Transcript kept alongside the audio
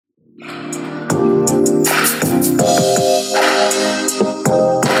Oh,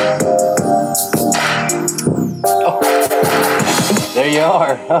 there you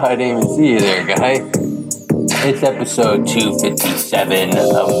are. Oh, I didn't even see you there, guy. It's episode 257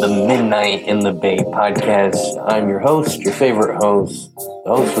 of the Midnight in the Bay podcast. I'm your host, your favorite host, the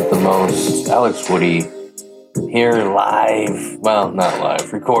host with the most, Alex Woody, here live, well, not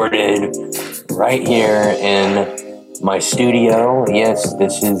live, recorded right here in my studio. Yes,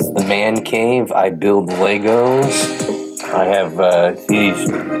 this is the man cave. I build Legos. I have these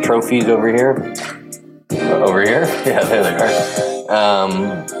trophies over here. Over here? Yeah, there they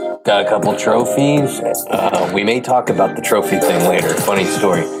are. Got a couple trophies. We may talk about the trophy thing later. Funny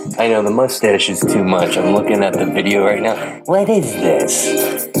story. I know the mustache is too much. I'm looking at the video right now. What is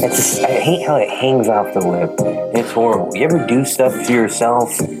this? I hate how it hangs off the lip. It's horrible. You ever do stuff to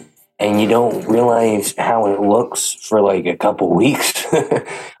yourself and you don't realize how it looks for like a couple weeks?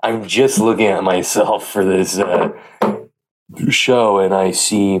 I'm just looking at myself for this show and I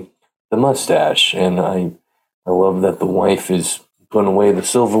see the mustache, and I love that the wife is putting away the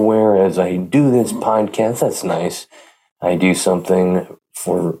silverware as I do this podcast. That's nice. I do something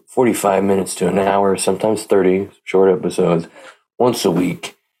for 45 minutes to an hour, sometimes 30 short episodes once a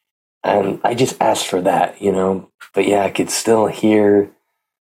week, and I just asked for that, but yeah, I could still hear,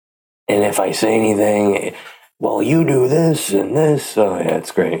 and if I say anything, well, you do this and this, oh yeah,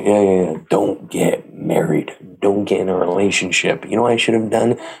 it's great. Yeah. Don't get married. Don't get in a relationship. You know what I should have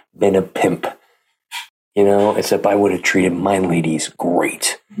done? Been a pimp. Except I would have treated my ladies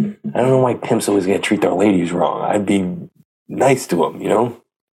great. I don't know why pimps always get to treat their ladies wrong. I'd be nice to them,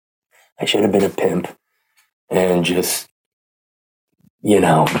 I should have been a pimp and just,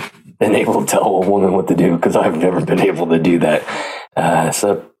 been able to tell a woman what to do, because I've never been able to do that.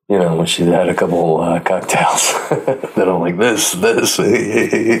 So, when she's had a couple cocktails, then I'm like, this.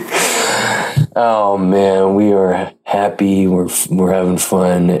 Oh man, we are happy. We're having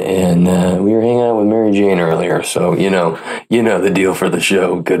fun, and we were hanging out with Mary Jane earlier. So you know the deal for the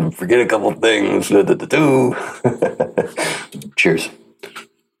show. Could forget a couple things. Cheers.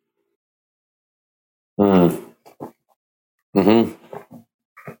 Mm-hmm.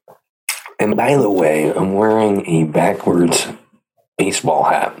 And by the way, I'm wearing a backwards baseball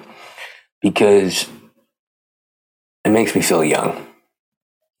hat because it makes me feel young.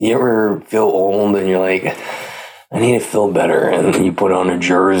 You ever feel old and you're like, I need to feel better, and you put on a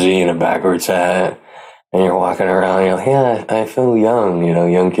jersey and a backwards hat and you're walking around and you're like, yeah, I feel young.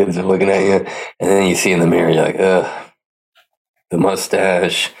 Young kids are looking at you, and then you see in the mirror, you're like, ugh, the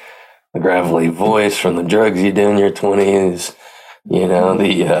mustache, the gravelly voice from the drugs you do in your 20s,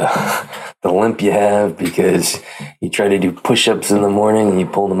 the limp you have because you try to do push-ups in the morning and you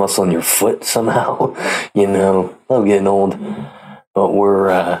pull the muscle in your foot somehow. I'm getting old. But we're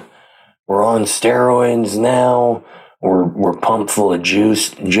on steroids now. We're pumped full of juice.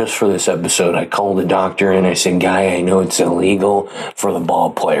 Just for this episode, I called the doctor and I said, Guy, I know it's illegal for the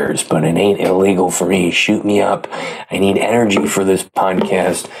ball players, but it ain't illegal for me. Shoot me up. I need energy for this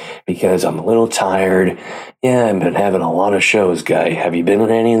podcast because I'm a little tired. Yeah, I've been having a lot of shows, Guy. Have you been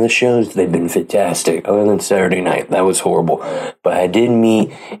on any of the shows? They've been fantastic, other than Saturday night. That was horrible. But I did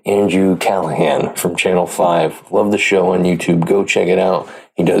meet Andrew Callahan from Channel 5. Love the show on YouTube. Go check it out.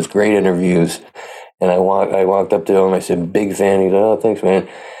 He does great interviews. And I walked up to him. I said, big fan. He goes, oh, thanks, man.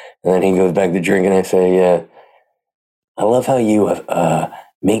 And then he goes back to drinking. I say, yeah, I love how you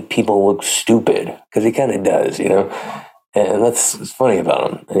make people look stupid. Because he kind of does, And that's funny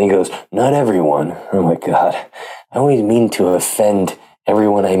about him. And he goes, not everyone. Oh, my God. I always mean to offend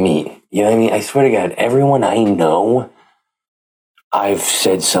everyone I meet. You know what I mean? I swear to God, everyone I know, I've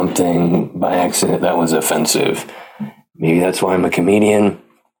said something by accident that was offensive. Maybe that's why I'm a comedian.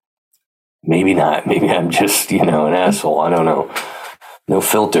 Maybe not. Maybe I'm just, an asshole. I don't know. No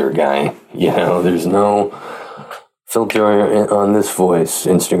filter, Guy. There's no filter on this voice,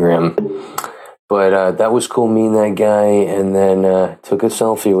 Instagram. But that was cool meeting that guy, and then took a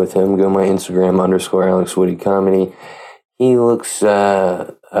selfie with him. Go to my Instagram _Alex Woody Comedy. He looks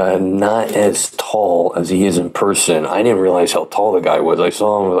not as tall as he is in person. I didn't realize how tall the guy was. I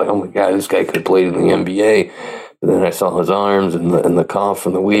saw him, I was like, oh my God, this guy could have played in the NBA. But then I saw his arms and the cough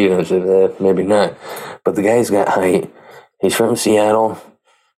from the weed, and I said, maybe not. But the guy's got height. He's from Seattle.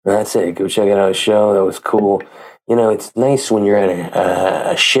 And that's it. Go check out his show. That was cool. It's nice when you're at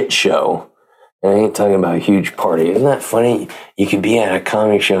a shit show And I ain't talking about a huge party. Isn't that funny? You could be at a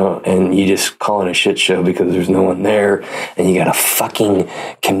comedy show and you just call it a shit show because there's no one there, and you got a fucking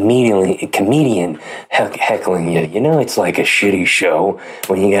comedian heckling you. You know, it's like a shitty show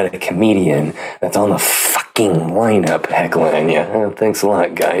when you got a comedian that's on the fucking lineup heckling you. Thanks a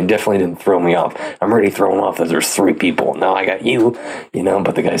lot, guy. It definitely didn't throw me off. I'm already thrown off that there's 3 people. Now I got you,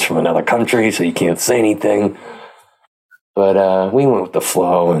 but the guy's from another country, so you can't say anything. But we went with the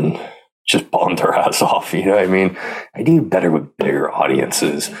flow and just bombed her ass off, you know what I mean? I do better with bigger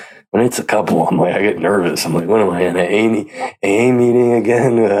audiences. When it's a couple, I'm like, I get nervous. I'm like, what am I in an AA meeting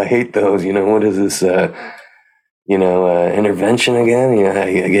again? I hate those. What is this, intervention again?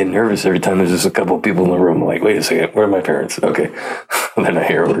 I get nervous every time there's just a couple of people in the room. I'm like, wait a second, where are my parents? Okay. Then I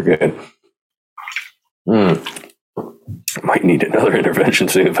hear we're good. Might need another intervention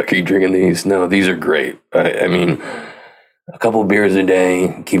soon if I keep drinking these. No, these are great. I mean, a couple beers a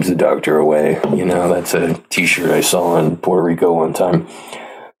day keeps the doctor away. That's a t-shirt I saw in Puerto Rico one time.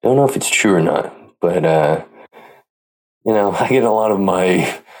 Don't know if it's true or not, but, I get a lot of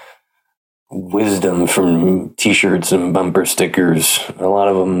my wisdom from t-shirts and bumper stickers. A lot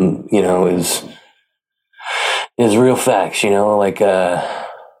of them, is real facts, like,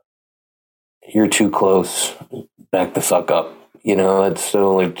 you're too close, back the fuck up. That's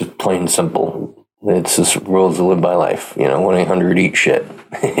so, like, just plain simple. It's just rules to live by life. 1-800-EAT-SHIT.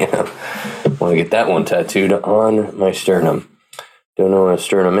 Want to get that one tattooed on my sternum. Don't know what a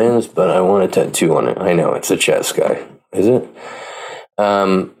sternum is, but I want a tattoo on it. I know, it's a chest guy. Is it?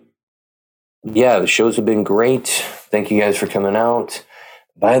 Yeah, the shows have been great. Thank you guys for coming out.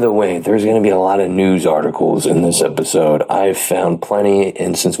 By the way, there's going to be a lot of news articles in this episode. I've found plenty,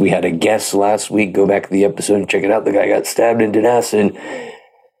 and since we had a guest last week, go back to the episode and check it out. The guy got stabbed and did acid.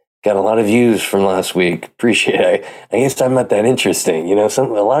 Got a lot of views from last week. Appreciate it. I guess I'm not that interesting. A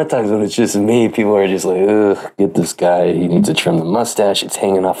lot of times when it's just me, people are just like, ugh, get this guy. He needs to trim the mustache. It's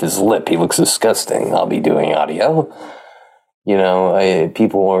hanging off his lip. He looks disgusting. I'll be doing audio.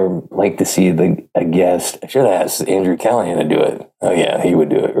 People are like to see a guest. I should have asked Andrew Callahan to do it. Oh, yeah, he would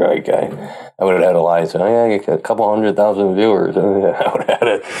do it. Right, guy. I would have had Eliza. Oh, yeah, get a couple 100,000 viewers. Oh, yeah. I would have had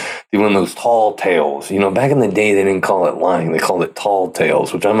to do one of those tall tales. Back in the day, they didn't call it lying. They called it tall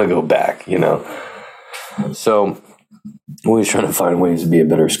tales, which I'm going to go back, So, always trying to find ways to be a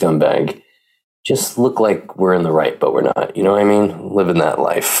better scumbag. Just look like we're in the right, but we're not. You know what I mean? Living that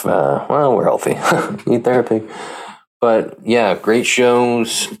life. We're healthy. Need therapy. But yeah, great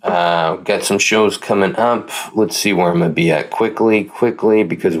shows. Got some shows coming up. Let's see where I'm gonna be at quickly,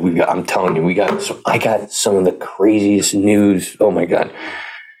 because I'm telling you, I got some of the craziest news. Oh my God.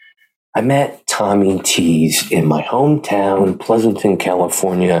 I met Tommy T's in my hometown, Pleasanton,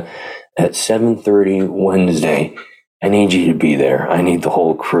 California, at 7:30 Wednesday. I need you to be there. I need the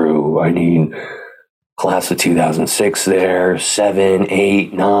whole crew. I need class of 2006 there, 7,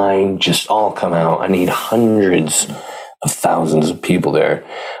 8, 9, just all come out. I need hundreds of thousands of people there.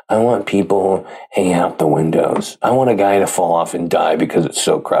 I want people hanging out the windows. I want a guy to fall off and die because it's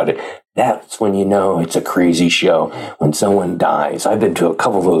so crowded. That's when you know it's a crazy show, when someone dies. I've been to a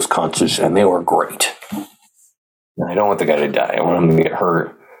couple of those concerts and they were great. I don't want the guy to die. I want him to get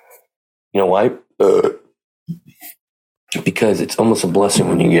hurt. You know why? Because it's almost a blessing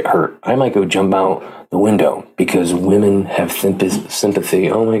when you get hurt. I might go jump out the window because women have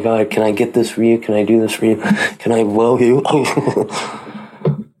sympathy. Oh my God, can I get this for you? Can I do this for you? Can I blow you?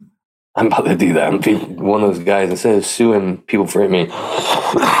 I'm about to do that. I'm one of those guys, instead of suing people for hitting me.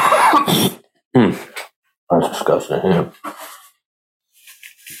 That's disgusting.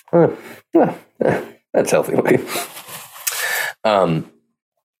 Yeah. That's healthy.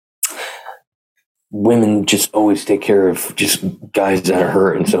 Women just always take care of just guys that are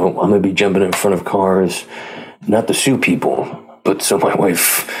hurt. And so I'm going to be jumping in front of cars, not to sue people, but so my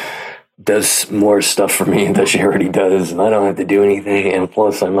wife does more stuff for me that she already does, and I don't have to do anything. And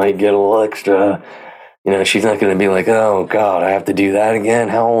plus, I might get a little extra. She's not going to be like, oh, God, I have to do that again.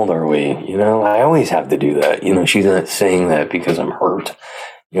 How old are we? I always have to do that. She's not saying that because I'm hurt.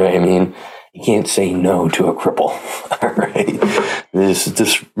 You know what I mean? You can't say no to a cripple. All right.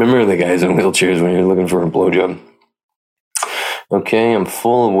 Just remember the guys in wheelchairs when you're looking for a blowjob. Okay, I'm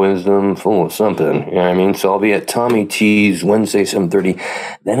full of wisdom, full of something. You know what I mean? So I'll be at Tommy T's Wednesday, 7:30.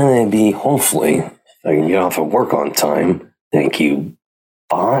 Then I'm going to be, hopefully, if I can get off of work on time. Thank you,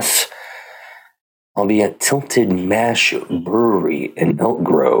 boss. I'll be at Tilted Mash Brewery in Elk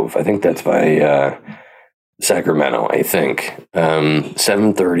Grove. I think that's by Sacramento, I think.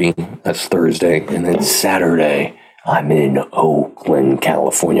 7:30, that's Thursday. And then Saturday, I'm in Oakland,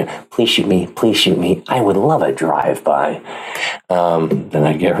 California. Please shoot me. Please shoot me. I would love a drive-by. Then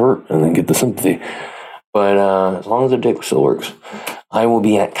I'd get hurt and then get the sympathy. But as long as the dick still works, I will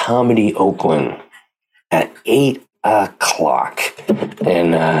be at Comedy Oakland at 8 o'clock.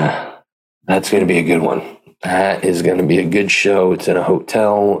 And that's going to be a good one. That is going to be a good show. It's in a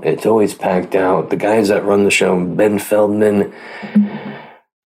hotel. It's always packed out. The guys that run the show, Ben Feldman,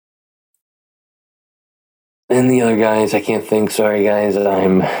 and the other guys, I can't think. Sorry, guys. I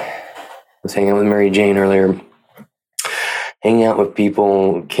was hanging out with Mary Jane earlier. Hanging out with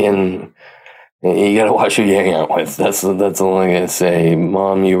people you got to watch who you hang out with. That's all I'm going to say.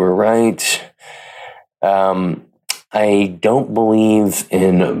 Mom, you were right. I don't believe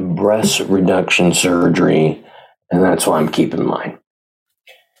in breast reduction surgery, and that's why I'm keeping mine.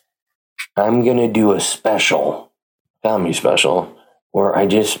 I'm going to do a comedy special, where I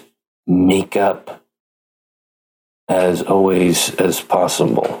just make up as always as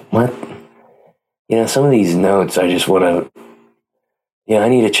possible. What? Some of these notes, I just want to, I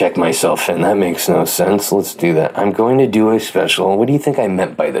need to check myself in. That makes no sense. Let's do that. I'm going to do a special. What do you think I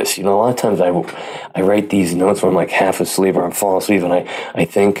meant by this? A lot of times I write these notes when I'm like half asleep or I'm falling asleep, and I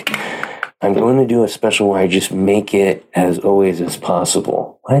think I'm going to do a special where I just make it as always as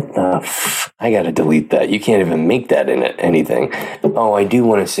possible. What the I got to delete that. You can't even make that in anything. Oh, I do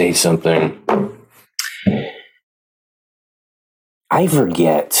want to say something. I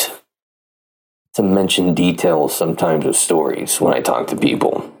forget to mention details sometimes of stories when I talk to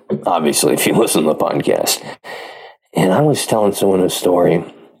people. Obviously, if you listen to the podcast. And I was telling someone a story,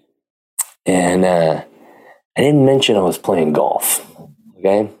 and I didn't mention I was playing golf.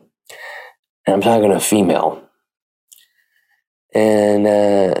 Okay? And I'm talking to a female. And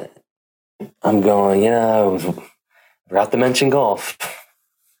I'm going, I forgot to mention golf.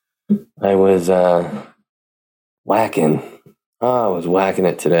 I was whacking. Oh, I was whacking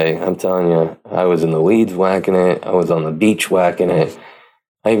it today. I'm telling you, I was in the leads whacking it. I was on the beach whacking it.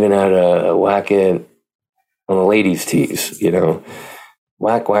 I even had a whack it on the ladies' tees,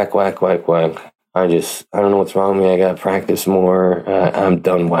 Whack, whack, whack, whack, whack. I don't know what's wrong with me. I got to practice more. I'm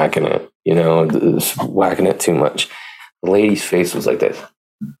done whacking it, just whacking it too much. The lady's face was like this.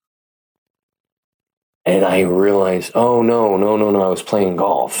 And I realized, oh, no, I was playing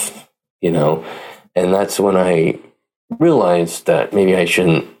golf, And that's when I realized that maybe I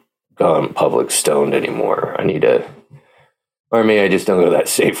shouldn't go out in public stoned anymore. I need to, or maybe I just don't go that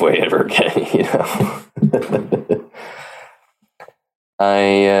Safeway ever again,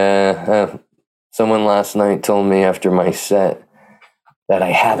 someone last night told me after my set that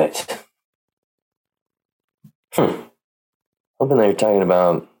I have it. Hoping they're talking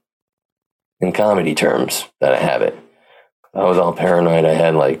about in comedy terms that I have it. I was all paranoid. I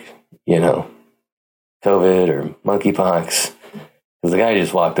had COVID or monkeypox. Because the guy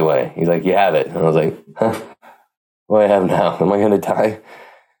just walked away. He's like, you have it. And I was like, huh? What do I have now? Am I going to die?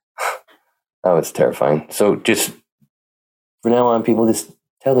 That was terrifying. So just, for now on, people just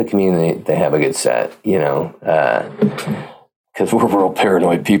tell the community they have a good set, because we're real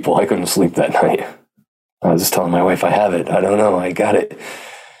paranoid people. I couldn't sleep that night. I was just telling my wife, I have it. I don't know. I got it.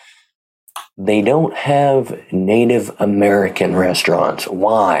 They don't have Native American restaurants.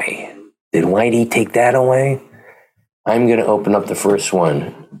 Why? Did Whitey take that away? I'm going to open up the first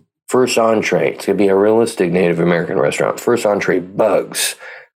one. First entree. It's going to be a realistic Native American restaurant. First entree, bugs.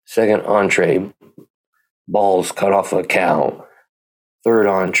 Second entree, balls cut off a cow. Third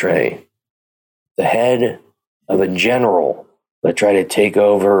entree, the head of a general that tried to take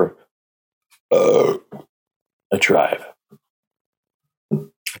over a tribe.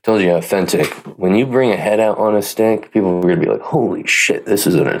 I told you, authentic. When you bring a head out on a stick, people are going to be like, holy shit, this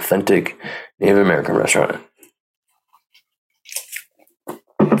is an authentic Native American restaurant.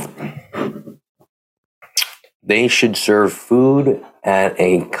 They should serve food at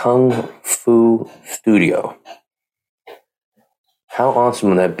a kung fu studio. How awesome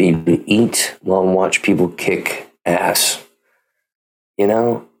would that be to eat while and watch people kick ass?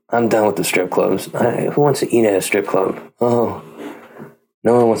 I'm done with the strip clubs. Who wants to eat at a strip club? Oh,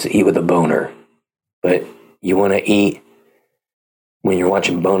 no one wants to eat with a boner. But you want to eat when you're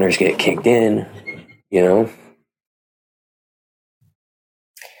watching boners get kicked in,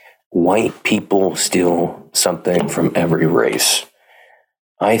 White people steal something from every race.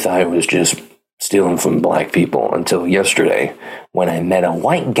 I thought it was just stealing from black people until yesterday when I met a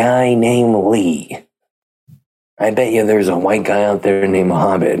white guy named Lee. I bet you there's a white guy out there named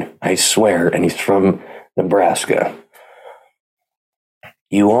Mohammed. I swear, and he's from Nebraska.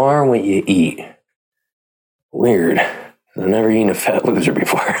 You are what you eat. Weird. I've never eaten a fat loser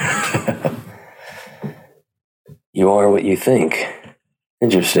before. You are what you think.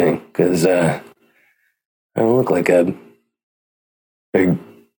 Interesting, because I don't look like a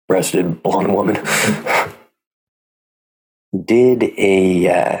big-breasted blonde woman. Did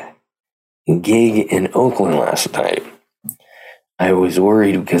a gig in Oakland last night. I was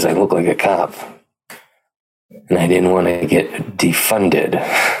worried because I look like a cop, and I didn't want to get defunded.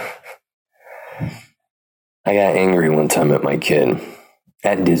 I got angry one time at my kid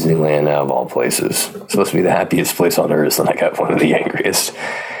at Disneyland, out of all places. It's supposed to be the happiest place on earth, and I got one of the angriest.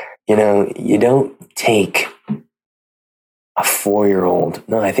 You know, you don't take a 4-year-old,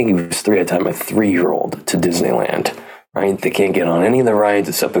 no, I think he was 3 at the time, a 3-year-old to Disneyland, right? They can't get on any of the rides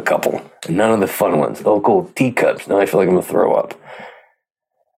except a couple, and none of the fun ones. Oh, cool, teacups. Now I feel like I'm going to throw up.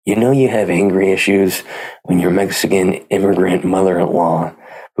 You know you have angry issues when your Mexican immigrant mother-in-law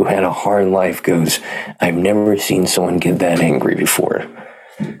who had a hard life goes, I've never seen someone get that angry before.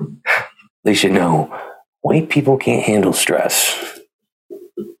 They should know, white people can't handle stress.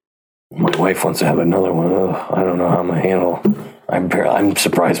 My wife wants to have another one. Oh, I don't know how I'm going to handle. I'm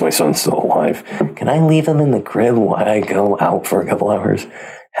surprised my son's still alive. Can I leave him in the crib while I go out for a couple hours?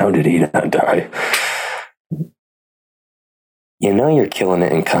 How did he not die? You know you're killing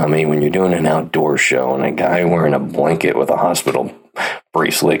it in comedy when you're doing an outdoor show and a guy wearing a blanket with a hospital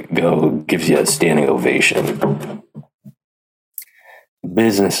bracelet gives you a standing ovation.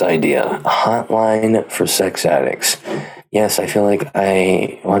 Business idea, hotline for sex addicts. Yes, I feel like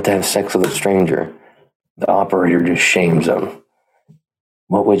I want to have sex with a stranger. The operator just shames them.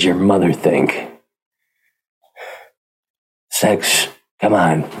 What would your mother think? Sex, come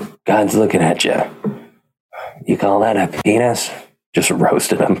on, God's looking at you. You call that a penis? Just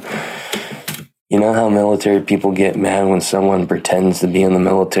roasted him. You know how military people get mad when someone pretends to be in the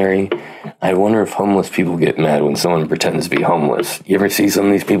military? I wonder if homeless people get mad when someone pretends to be homeless. You ever see some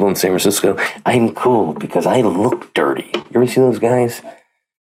of these people in San Francisco? I'm cool because I look dirty. You ever see those guys?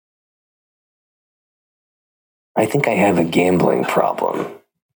 I think I have a gambling problem.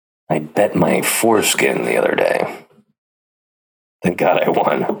 I bet my foreskin the other day. Thank God I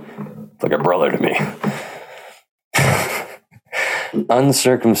won. It's like a brother to me.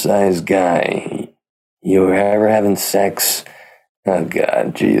 Uncircumcised guy. You were ever having sex? Oh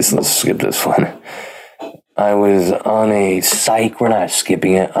God, geez, let's skip this one. I was on a psych, we're not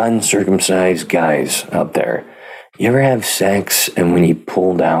skipping it, uncircumcised guys out there. You ever have sex and when you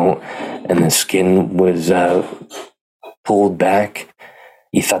pulled out and the skin was pulled back,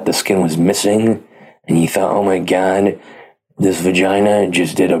 you thought the skin was missing and you thought, oh my God, this vagina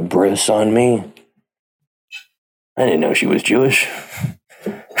just did a bris on me? I didn't know she was Jewish.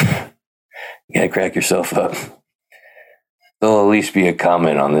 You gotta crack yourself up. There'll at least be a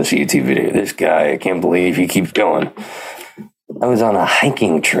comment on this YouTube video. This guy, I can't believe he keeps going. I was on a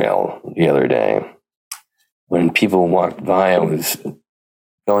hiking trail the other day. When people walked by, I was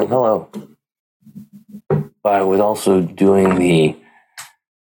going, hello. But I was also doing the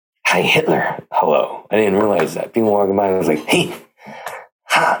Hi Hitler, hello. I didn't realize that. People walking by, I was like, hey,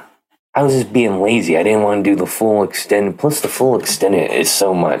 ha. I was just being lazy. I didn't want to do the full extended. Plus, the full extended is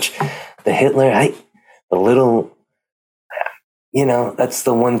so much. The Hitler, the little, you know, that's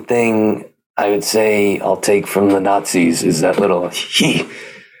the one thing I would say I'll take from the Nazis is that little he.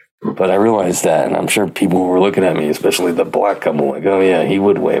 But I realized that, and I'm sure people were looking at me, especially the black couple, like, oh yeah, he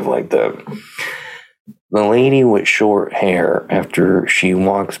would wave like that. The lady with short hair, after she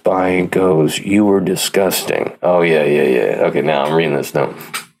walks by and goes, you were disgusting. Oh yeah. Okay, now I'm reading this note.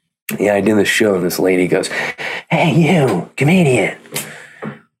 Yeah, I did the show, and this lady goes, hey, you, comedian,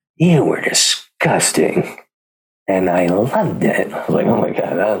 you were disgusting. And I loved it. I was like, oh my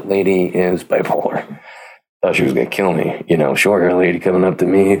God, that lady is bipolar. Thought she was going to kill me. You know, short hair lady coming up to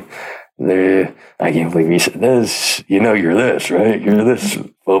me. I can't believe you said this. You know, you're this, right? You're this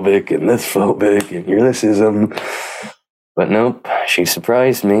phobic and you're thisism. But nope, she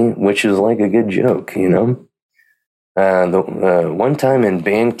surprised me, which is like a good joke, you know? One time in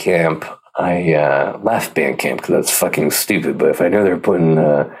band camp, I left band camp because that's fucking stupid. But if I knew they were putting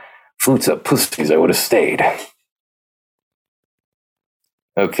flutes up pussies, I would have stayed.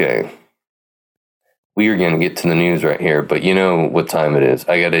 Okay. We are going to get to the news right here, but you know what time it is.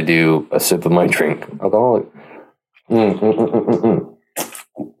 I got to do a sip of my drink. Alcoholic.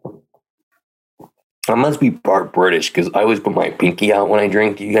 I must be part British because I always put my pinky out when I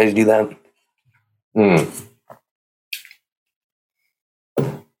drink. Do you guys do that?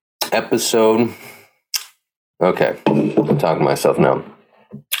 Episode. Okay, I'm talking to myself now.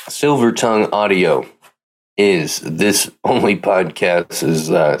 Silver Tongue Audio is this only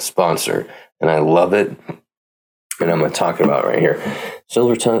podcast's sponsor, and I love it. And I'm going to talk about it right here.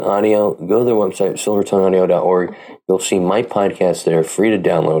 Silvertongue Audio. Go to their website, silvertongueaudio.org. You'll see my podcast there, free to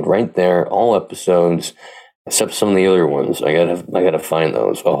download right there. All episodes, except some of the other ones. I gotta find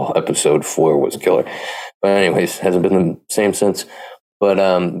those. Oh, episode 4 was killer. But anyways, hasn't been the same since. But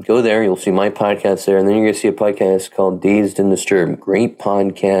go there. You'll see my podcast there. And then you're going to see a podcast called Dazed and Disturbed. Great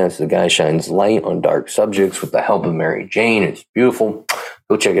podcast. The guy shines light on dark subjects with the help of Mary Jane. It's beautiful.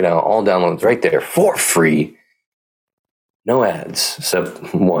 Go check it out. All downloads right there for free. No ads,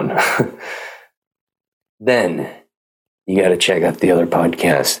 except one. Then you got to check out the other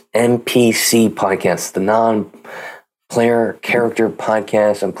podcast. NPC podcast. The non-player character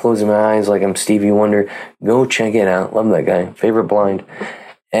podcast. I'm closing my eyes like I'm Stevie Wonder. Go check it out. Love that guy. Favorite blind.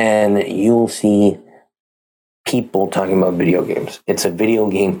 And you'll see people talking about video games. It's a video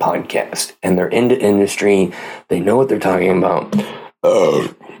game podcast. And they're into industry. They know what they're talking about.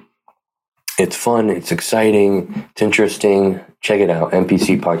 It's fun. It's exciting. It's interesting. Check it out.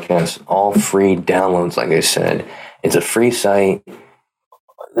 NPC podcast. All free downloads, like I said. It's a free site.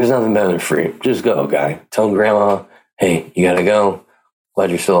 There's nothing better than free. Just go, guy. Tell grandma, hey, you got to go. Glad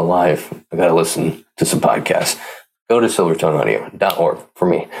you're still alive. I got to listen to some podcasts. Go to silvertongueaudio.org for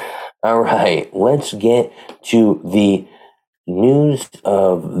me. All right, let's get to the news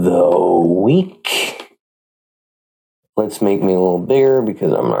of the week. Let's make me a little bigger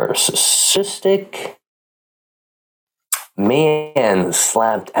because I'm narcissistic. Man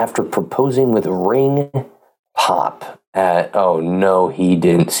slapped after proposing with ring pop. Oh, no, he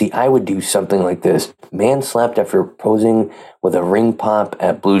didn't. See, I would do something like this. Man slapped after posing with a ring pop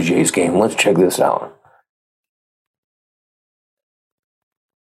at Blue Jays game. Let's check this out.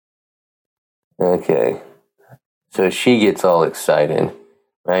 Okay. So she gets all excited,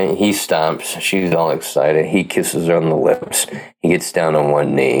 right? He stops. She's all excited. He kisses her on the lips. He gets down on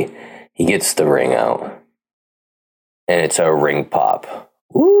one knee. He gets the ring out. And it's a ring pop.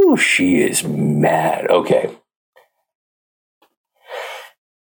 Ooh, she is mad. Okay.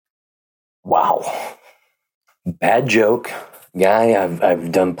 Wow. Bad joke. Guy,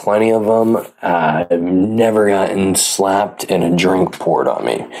 I've done plenty of them. I've never gotten slapped and a drink poured on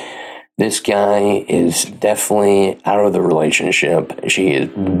me. This guy is definitely out of the relationship. She is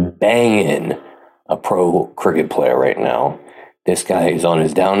banging a pro cricket player right now. This guy is on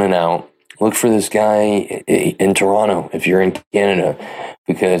his down and out. Look for this guy in Toronto if you're in Canada,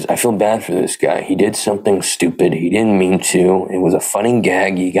 because I feel bad for this guy. He did something stupid. He didn't mean to. It was a funny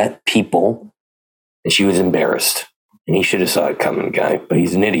gag. You got people, and she was embarrassed. And he should have saw it coming, guy. But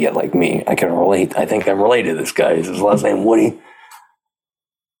he's an idiot like me. I can relate. I think I'm related to this guy. Is his last name Woody?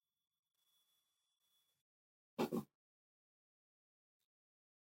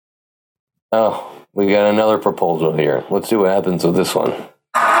 Oh, we got another proposal here. Let's see what happens with this one.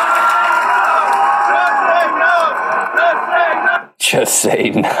 Just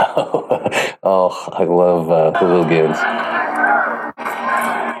say no. Oh, I love hooligans.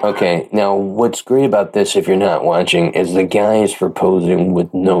 Okay, now what's great about this, if you're not watching, is the guy is proposing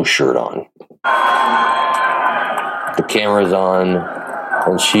with no shirt on. The camera's on,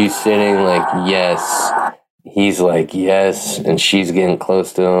 and she's sitting like, yes. He's like, yes, and she's getting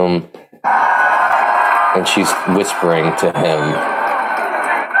close to him, and she's whispering to him.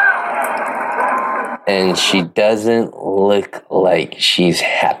 And she doesn't look like she's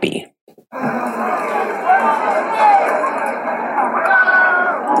happy.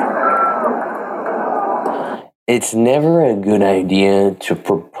 It's never a good idea to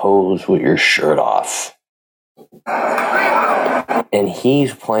propose with your shirt off. And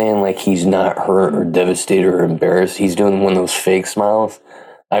he's playing like he's not hurt or devastated or embarrassed. He's doing one of those fake smiles.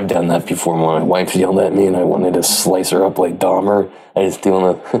 I've done that before. My wife yelled at me and I wanted to slice her up like Dahmer. I just doing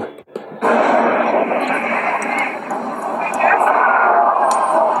a...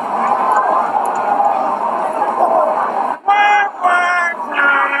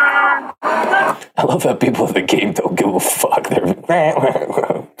 I love how people in the game don't give a fuck. They're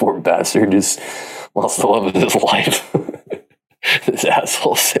poor bastard just lost the love of his life. This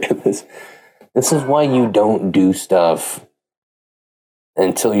asshole saying this. This is why you don't do stuff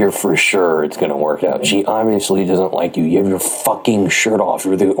until you're for sure it's going to work out. She obviously doesn't like you. You have your fucking shirt off.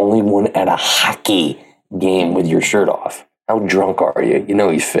 You're the only one at a hockey game with your shirt off. How drunk are you? You know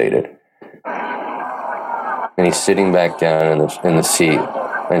he's faded. And he's sitting back down in the seat,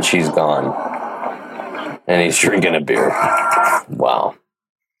 and she's gone. And he's drinking a beer. Wow.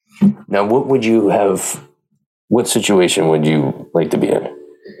 Now, what situation would you like to be in?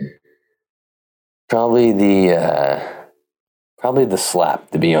 Probably the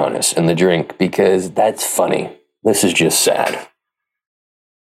slap, to be honest, and the drink, because that's funny. This is just sad.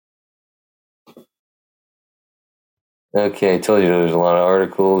 Okay, I told you there's a lot of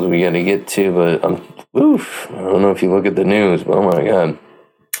articles we got to get to, but I don't know if you look at the news, but oh my God.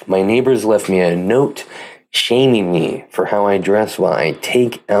 My neighbors left me a note shaming me for how I dress while I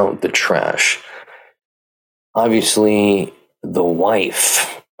take out the trash. Obviously, the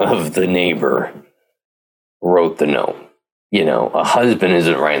wife of the neighbor wrote the note. You know, a husband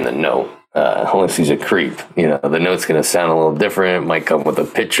isn't writing the note unless he's a creep. You know, the note's going to sound a little different. It might come with a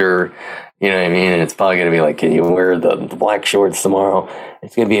picture. You know what I mean? And it's probably going to be like, can you wear the black shorts tomorrow?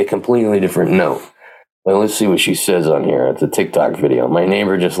 It's going to be a completely different note. But let's see what she says on here. It's a TikTok video. My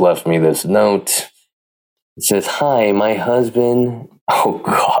neighbor just left me this note. It says, "Hi, my husband." Oh,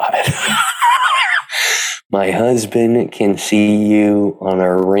 God. "My husband can see you on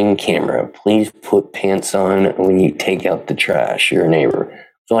our Ring camera. Please put pants on when you take out the trash. Your neighbor."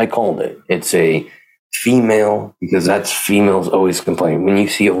 So I called it. It's a female, because that's females always complain. When you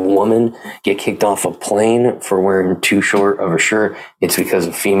see a woman get kicked off a plane for wearing too short of a shirt, it's because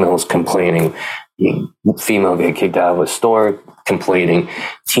of females complaining. Female get kicked out of a store complaining.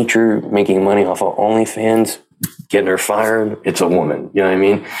 Teacher making money off of OnlyFans, getting her fired. It's a woman. You know what I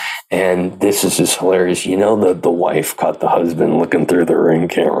mean? And this is just hilarious. You know, the wife caught the husband looking through the Ring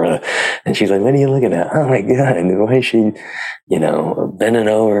camera, and she's like, "What are you looking at?" "Oh my God, why is she, bending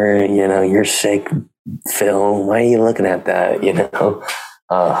over? You're sick, Phil. Why are you looking at that?"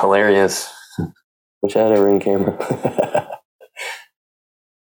 Hilarious. Wish I had a Ring camera.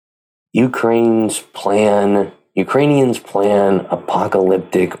 Ukrainians plan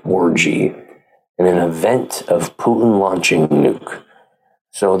apocalyptic orgy in an event of Putin launching nuke.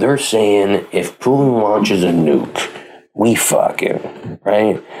 So they're saying if Putin launches a nuke, we fucking,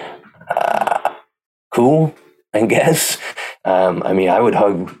 right? Cool, I guess. I would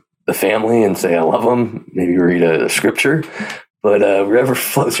hug the family and say I love them, maybe read a scripture, but wherever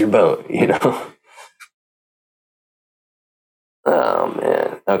floats your boat, Oh,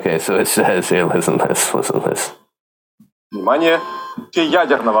 man. Okay, so it says here, listen to this. Внимание,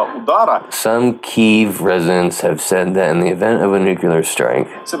 ядерного удара. Some Kyiv residents have said that in the event of a nuclear strike,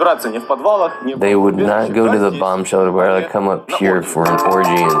 they would not go to the bomb shelter, but rather come up here for an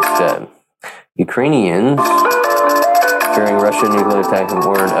orgy instead. Ukrainians, fearing Russian nuclear attack, have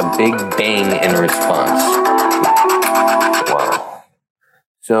ordered a big bang in response. Wow.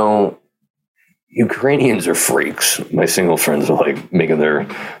 So, Ukrainians are freaks. My single friends are like making their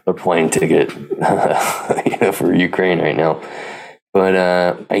plane ticket for Ukraine right now. But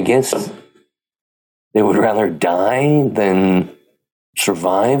I guess they would rather die than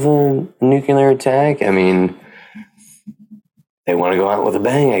survive a nuclear attack. I mean, they want to go out with a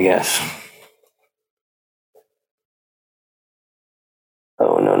bang, I guess.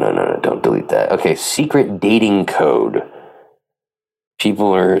 Oh, no, don't delete that. Okay, secret dating code.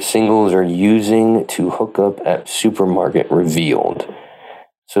 Singles are using to hook up at supermarket revealed.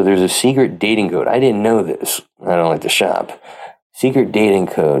 So there's a secret dating code. I didn't know this. I don't like to shop. Secret dating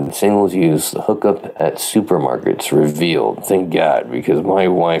code singles use to hook up at supermarkets revealed. Thank God, because my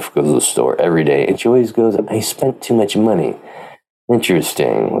wife goes to the store every day and she always goes, "I spent too much money."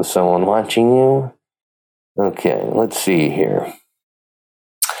 Interesting. Was someone watching you? Okay, let's see here.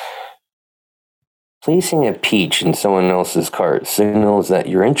 Placing a peach in someone else's cart signals that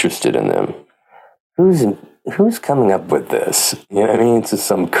you're interested in them. Who's coming up with this? You know what I mean? It's just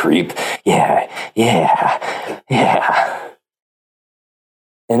some creep. Yeah.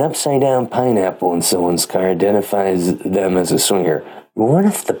 An upside-down pineapple in someone's car identifies them as a swinger. What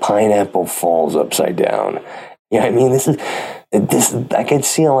if the pineapple falls upside down? Yeah, I mean, this. I could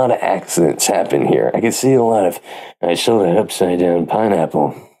see a lot of accidents happen here. I could see a lot of. I saw that upside-down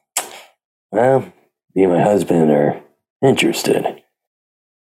pineapple. Well, me and my husband are interested.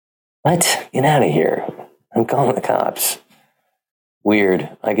 What? Get out of here. I'm calling the cops. Weird.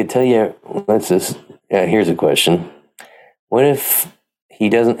 I could tell you, here's a question. What if he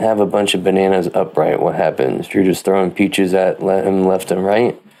doesn't have a bunch of bananas upright? What happens? You're just throwing peaches at him left and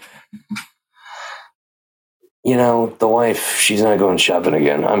right? The wife, she's not going shopping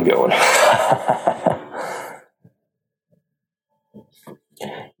again. I'm going.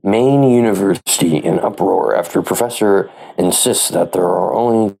 Maine University in uproar after professor insists that there are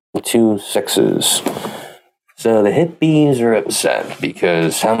only two sexes. So the hippies are upset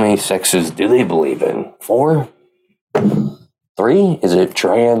because how many sexes do they believe in? 4? 3? Is it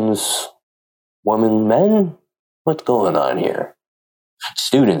trans woman men? What's going on here?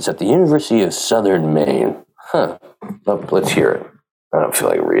 Students at the University of Southern Maine. Huh. Oh, let's hear it. I don't feel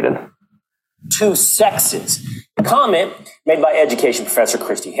like reading. Two sexes. A comment made by education professor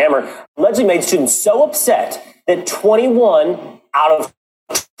Christy Hammer allegedly made students so upset that 21 out of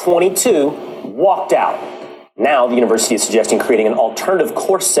 22 walked out. Now, the university is suggesting creating an alternative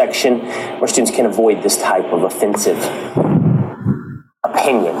course section where students can avoid this type of offensive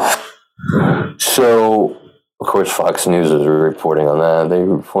opinion. So, of course, Fox News is reporting on that. They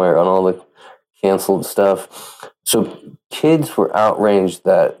report on all the canceled stuff. So, kids were outraged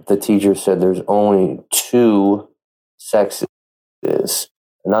that the teacher said there's only 2 sexes.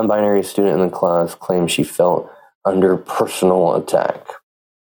 A non-binary student in the class claimed she felt under personal attack.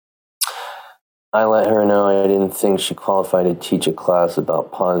 I let her know I didn't think she qualified to teach a class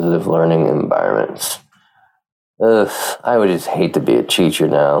about positive learning environments. I would just hate to be a teacher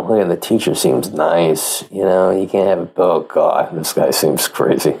now. Look at the teacher seems nice. You know, you can't have oh God, this guy seems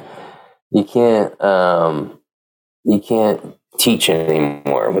crazy. You can't teach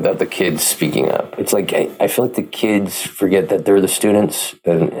anymore without the kids speaking up. It's like, I feel like the kids forget that they're the students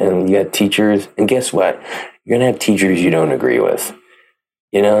and you got teachers. And guess what? You're going to have teachers you don't agree with.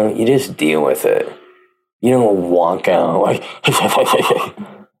 You know, you just deal with it. You don't walk out like,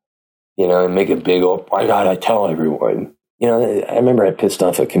 you know, and make a big, oh, I gotta tell everyone. You know, I remember I pissed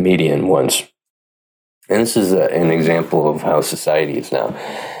off a comedian once. And this is an example of how society is now.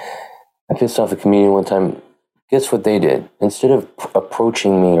 I pissed off a comedian one time. Guess what they did? Instead of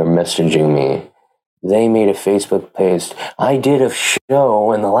approaching me or messaging me, they made a Facebook post. I did a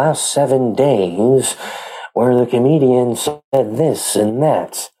show in the last 7 days where the comedian said this and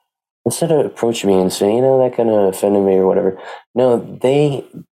that. Instead of approaching me and saying, you know, that kind of offended me or whatever. No, they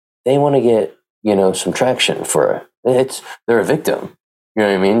want to get, you know, some traction for it. They're a victim. You know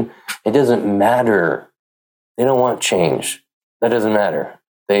what I mean? It doesn't matter. They don't want change. That doesn't matter.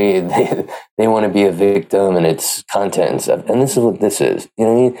 They want to be a victim, and it's content and stuff. And this is what this is. You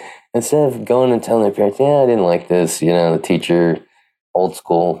know what I mean? Instead of going and telling their parents, yeah, I didn't like this, you know, the teacher, old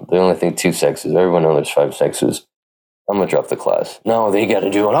school, they only think 2 sexes. Everyone knows there's 5 sexes. I'm going to drop the class. No, they got to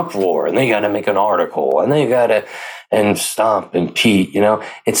do an uproar, and they got to make an article, and they got to, and stomp and Pete, you know.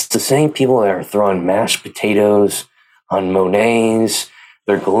 It's the same people that are throwing mashed potatoes on Monets.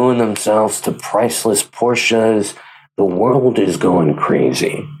 They're gluing themselves to priceless Porsches. The world is going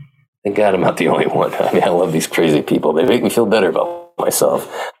crazy. Thank God I'm not the only one. I mean, I love these crazy people. They make me feel better about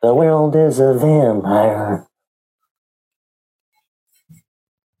myself. The world is a vampire.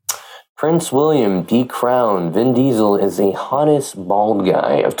 Prince William decrowned Vin Diesel as the hottest bald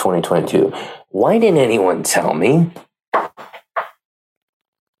guy of 2022. Why didn't anyone tell me?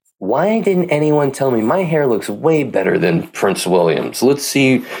 Why didn't anyone tell me? My hair looks way better than Prince William's. Let's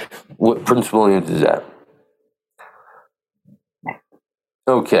see what Prince William's is at.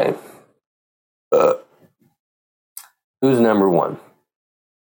 Okay. Who's number 1?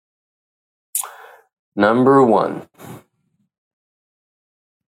 Number 1.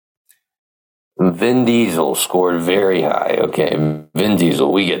 Vin Diesel scored very high. Okay, Vin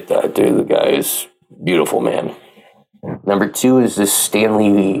Diesel, we get that, dude. The guy is a beautiful man. Number 2 is this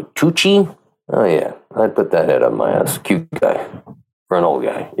Stanley Tucci. Oh, yeah. I'd put that head on my ass. Cute guy. For an old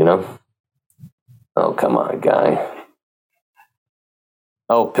guy, you know? Oh, come on, guy.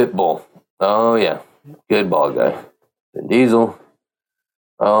 Oh, Pitbull. Oh, yeah. Good bald guy. Vin Diesel.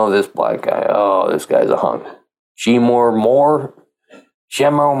 Oh, this black guy. Oh, this guy's a hunk. Shemore Moore.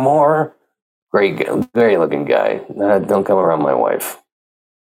 Great, very looking guy. Don't come around my wife.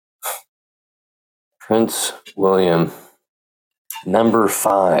 Prince William, number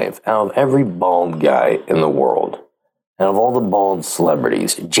 5. Out of every bald guy in the world, out of all the bald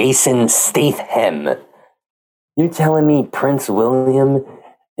celebrities, Jason Statham. You're telling me Prince William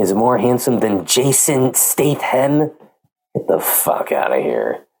is more handsome than Jason Statham? Get the fuck out of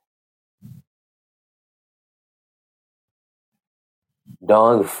here.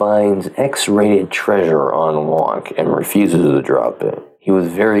 Dog finds X-rated treasure on walk and refuses to drop it. He was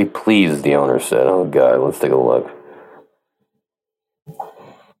very pleased, the owner said. Oh, God, let's take a look.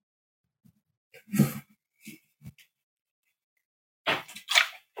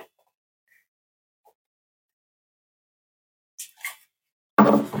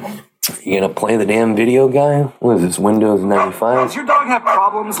 You gonna play the damn video, guy? What is this, Windows 95? Does your dog have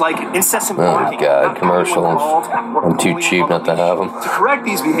problems like incessant barking? Oh, God, commercials. I'm too cheap not to have them. To correct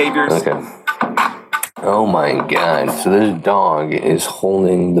these behaviors... Okay. Oh, my God. So this dog is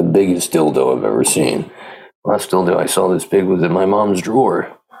holding the biggest dildo I've ever seen. Last dildo I saw this big was in my mom's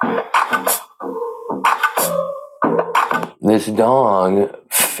drawer. This dog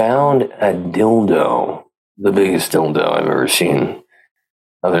found a dildo, the biggest dildo I've ever seen,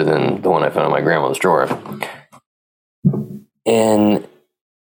 other than the one I found in my grandma's drawer. And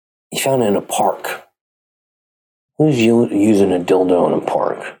he found it in a park. Who's using a dildo in a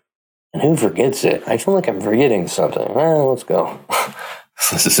park? And who forgets it? I feel like I'm forgetting something. Well, let's go.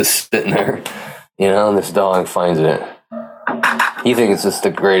 This is just sitting there. You know, this dog finds it. He thinks it's the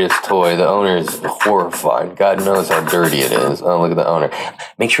greatest toy. The owner is horrified. God knows how dirty it is. Oh, look at the owner.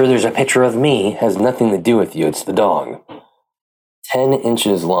 Make sure there's a picture of me. Has nothing to do with you. It's the dog. 10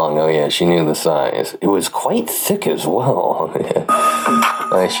 inches long. Oh, yeah, she knew the size. It was quite thick as well.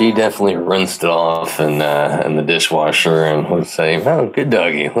 She definitely rinsed it off in the dishwasher and would say, oh, good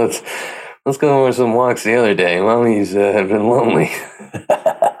doggy. Let's go for some walks the other day. Mommy's been lonely.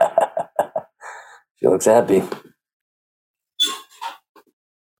 She looks happy.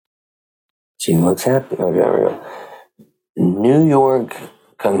 She looks happy. Okay, there we go. New York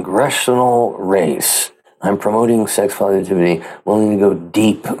congressional race. I'm promoting sex positivity, willing to go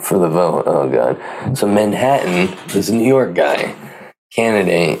deep for the vote. Oh, God. So Manhattan, this New York guy,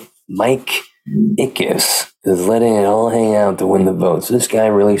 candidate, Mike Ickes, is letting it all hang out to win the votes. This guy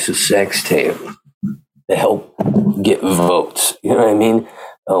released a sex tape to help get votes. You know what I mean?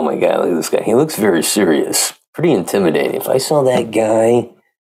 Oh, my God, look at this guy. He looks very serious. Pretty intimidating. If I saw that guy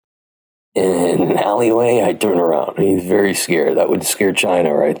in an alleyway, I'd turn around. He's very scared. That would scare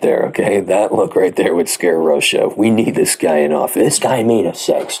China right there, okay? That look right there would scare Russia. We need this guy in office. This guy made a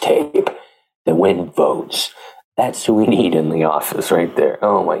sex tape to win votes. That's who we need in the office right there.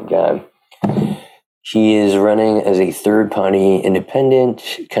 Oh, my God. He is running as a third-party independent,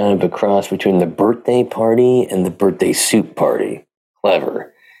 kind of a cross between the birthday party and the birthday soup party. Clever.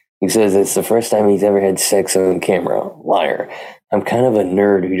 He says it's the first time he's ever had sex on camera. Liar. I'm kind of a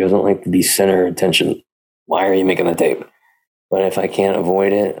nerd who doesn't like to be center of attention. Why are you making the tape? But if I can't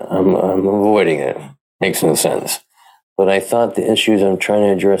avoid it, I'm avoiding it. Makes no sense. But I thought the issues I'm trying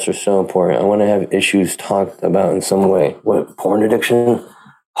to address are so important. I want to have issues talked about in some way. What, porn addiction?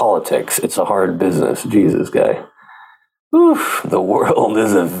 Politics. It's a hard business. Jesus, guy. Oof, the world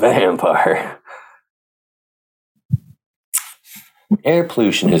is a vampire. Air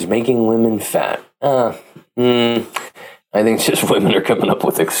pollution is making women fat. I think just women are coming up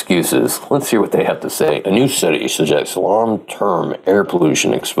with excuses. Let's hear what they have to say. A new study suggests long-term air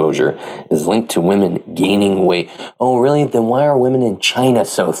pollution exposure is linked to women gaining weight. Oh, really? Then why are women in China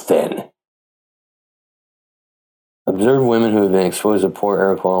so thin? Observe women who have been exposed to poor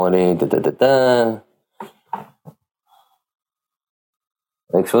air quality.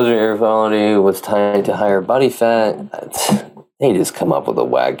 Exposure to air quality was tied to higher body fat. They just come up with the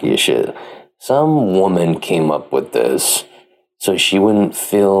wackiest shit. Some woman came up with this so she wouldn't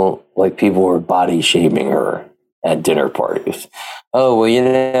feel like people were body shaming her at dinner parties. Oh, well, you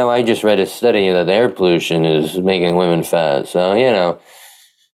know, I just read a study that air pollution is making women fat. So, you know,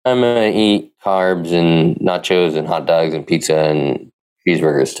 I'm going to eat carbs and nachos and hot dogs and pizza and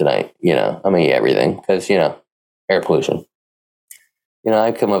cheeseburgers tonight. You know, I'm going to eat everything because, you know, air pollution. You know,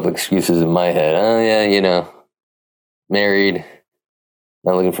 I come up with excuses in my head. Oh, yeah, you know, married,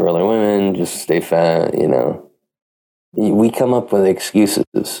 not looking for other women, just stay fat, you know. We come up with excuses.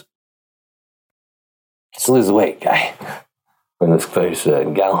 Just lose weight, guy. In this place,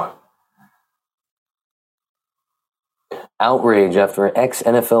 gal. Outrage after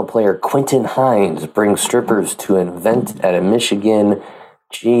ex-NFL player Quentin Hines brings strippers to an event at a Michigan.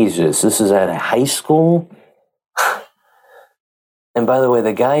 Jesus, this is at a high school? And by the way,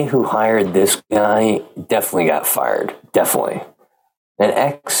 the guy who hired this guy definitely got fired. Definitely. An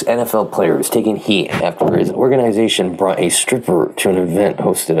ex-NFL player was taking heat after his organization brought a stripper to an event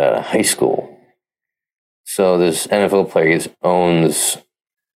hosted at a high school. So this NFL player owns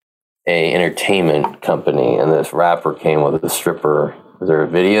a entertainment company, and this rapper came with a stripper. Was there a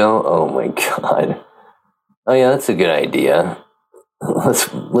video? Oh my God. Oh yeah, that's a good idea. Let's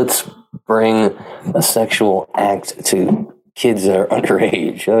bring a sexual act to kids that are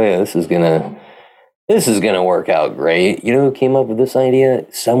underage. Oh yeah, this is gonna work out great. You know who came up with this idea?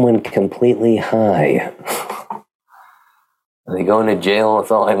 Someone completely high. Are they going to jail?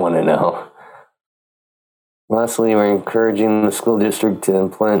 That's all I want to know. Lastly, we're encouraging the school district to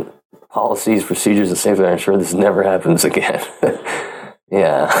implement policies, procedures, and safety to ensure this never happens again.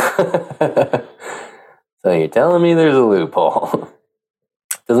 Yeah. So you're telling me there's a loophole.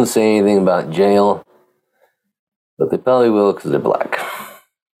 Doesn't say anything about jail, but they probably will because they're black.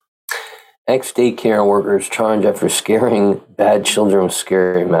 Ex-daycare workers charged after scaring bad children with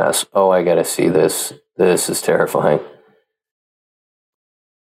scary masks. Oh, I gotta see this. This is terrifying.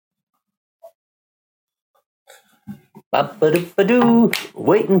 Ba-ba-do-ba-doo,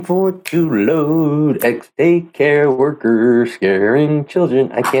 waiting for it to load. Ex-daycare workers scaring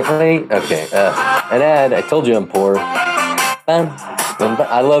children. I can't wait. Okay, an ad. I told you I'm poor.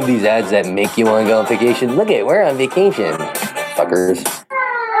 I love these ads that make you want to go on vacation. Look it, we're on vacation. Fuckers.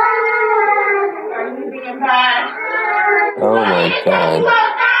 Oh my God.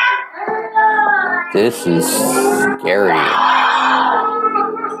 This is scary.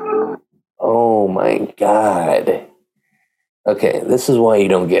 Oh my God. Okay, this is why you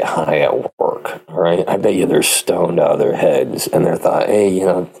don't get high at work, all right? I bet you they're stoned out of their heads and they thought, hey, you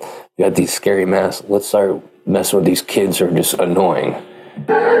know, we got these scary masks. Let's start messing with these kids who are just annoying.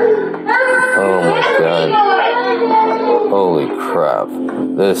 Oh my God. Holy crap.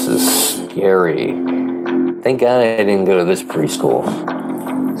 This is scary. Thank God I didn't go to this preschool.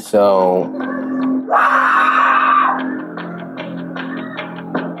 So,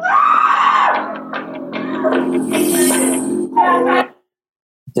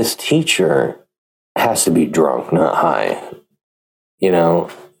 this teacher has to be drunk, not high. You know,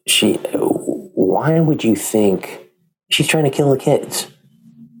 why would you think she's trying to kill the kids?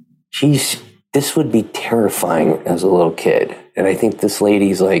 This would be terrifying as a little kid. And I think this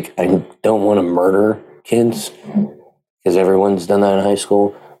lady's like, I don't want to murder kids because everyone's done that in high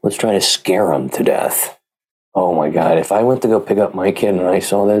school. Let's try to scare them to death. Oh my God. If I went to go pick up my kid and I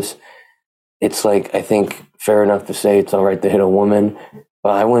saw this, it's like, I think fair enough to say it's all right to hit a woman,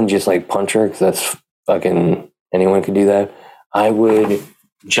 but I wouldn't just like punch her because that's fucking, anyone could do that. I would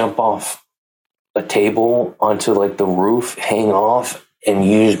jump off a table onto like the roof, hang off, and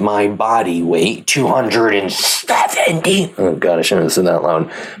use my body weight, 270, oh God, I shouldn't have said that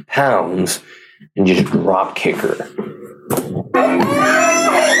loud, pounds, and just drop kick her.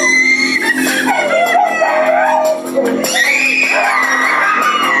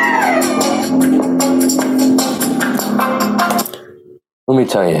 Let me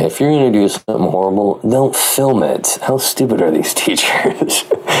tell you, if you're going to do something horrible, don't film it. How stupid are these teachers?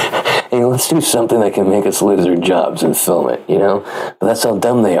 Hey, let's do something that can make us lose our jobs and film it, you know? But that's how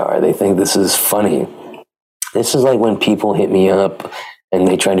dumb they are. They think this is funny. This is like when people hit me up and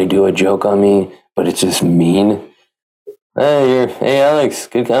they try to do a joke on me, but it's just mean. Hey Alex,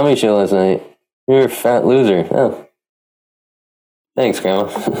 good comedy show last night. You're a fat loser. Oh. Thanks, Grandma.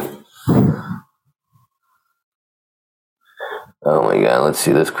 Oh my God, let's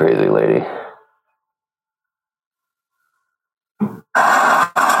see this crazy lady.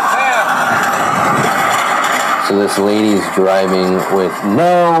 So this lady's driving with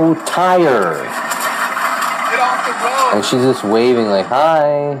no tire. Get off the road. And she's just waving like,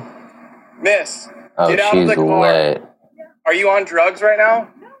 hi. Miss, Oh, get out she's of the car. lit. Are you on drugs right now?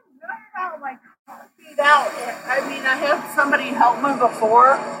 No, not about like feet out. I mean, I had somebody help me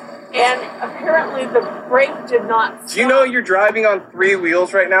before, and apparently the brake did not stop. Do you know you're driving on 3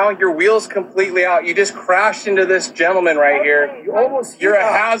 wheels right now? Your wheel's completely out. You just crashed into this gentleman right here. You're a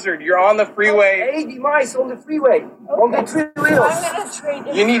hazard. You're on the freeway. 80 miles on the freeway, on the 3 wheels. I'm going to trade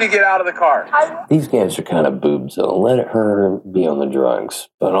it. You need to get out of the car. These guys are kind of boobs, so let her be on the drugs.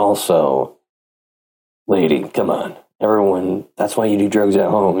 But also, lady, come on. Everyone, that's why you do drugs at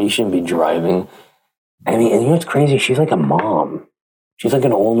home. You shouldn't be driving. I mean, and you know what's crazy? She's like a mom. She's like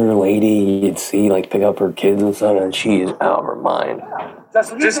an older lady you'd see like pick up her kids and stuff, and she is out of her mind.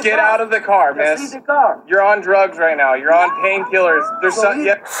 Just get out of the car, miss. Just leave the car. You're on drugs right now. You're on painkillers. There's some.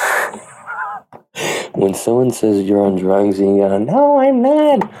 Yeah. When someone says you're on drugs and you go, no, I'm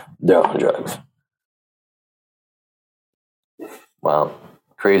not, they're on drugs. Wow.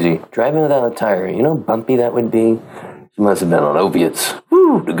 Crazy. Driving without a tire. You know how bumpy that would be? She must have been on opiates.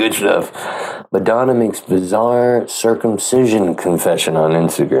 Woo, the good stuff. Madonna makes bizarre circumcision confession on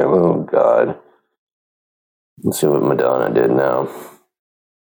Instagram. Oh, God. Let's see what Madonna did now.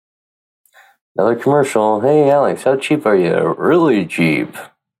 Another commercial. Hey, Alex, how cheap are you? Really cheap.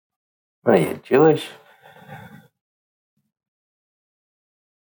 What are you, Jewish?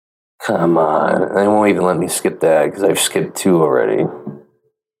 Come on. They won't even let me skip that because I've skipped 2 already.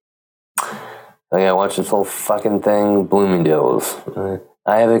 I gotta watch this whole fucking thing. Bloomingdale's.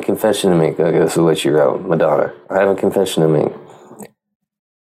 I have a confession to make. Okay, this will let you out. Madonna. I have a confession to make.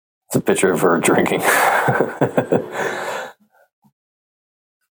 It's a picture of her drinking.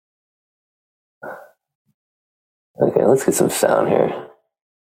 Okay, let's get some sound here.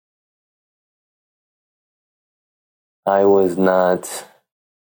 I was not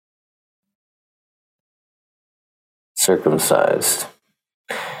circumcised.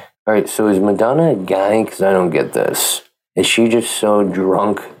 All right, so is Madonna a guy? Because I don't get this. Is she just so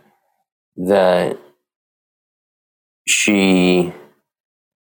drunk that she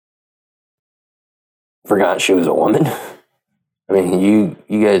forgot she was a woman? I mean,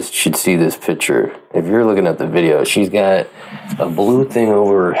 you guys should see this picture. If you're looking at the video, she's got a blue thing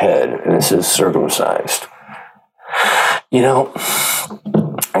over her head, and it says circumcised. You know,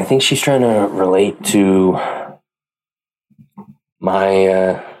 I think she's trying to relate to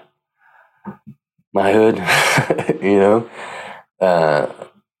my hood, you know?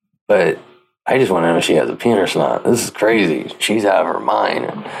 But I I just want to know if she has a penis or not. This is crazy. She's out of her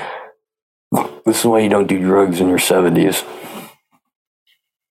mind. This is why you don't do drugs in your 70s.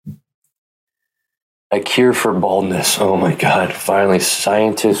 A cure for baldness. Oh my God. Finally,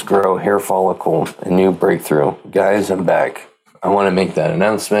 scientists grow hair follicle. A new breakthrough. Guys, I'm back. I want to make that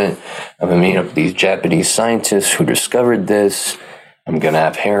announcement. I'm going to meet up with these Japanese scientists who discovered this. I'm going to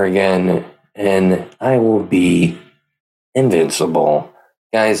have hair again. And I will be invincible.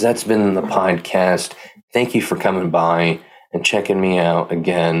 Guys, that's been the podcast. Thank you for coming by and checking me out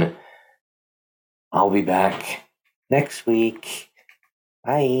again. I'll be back next week.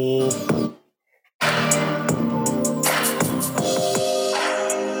 Bye.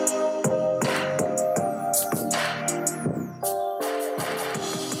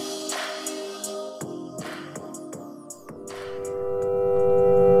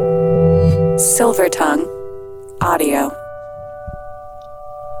 Silver Tongue Audio.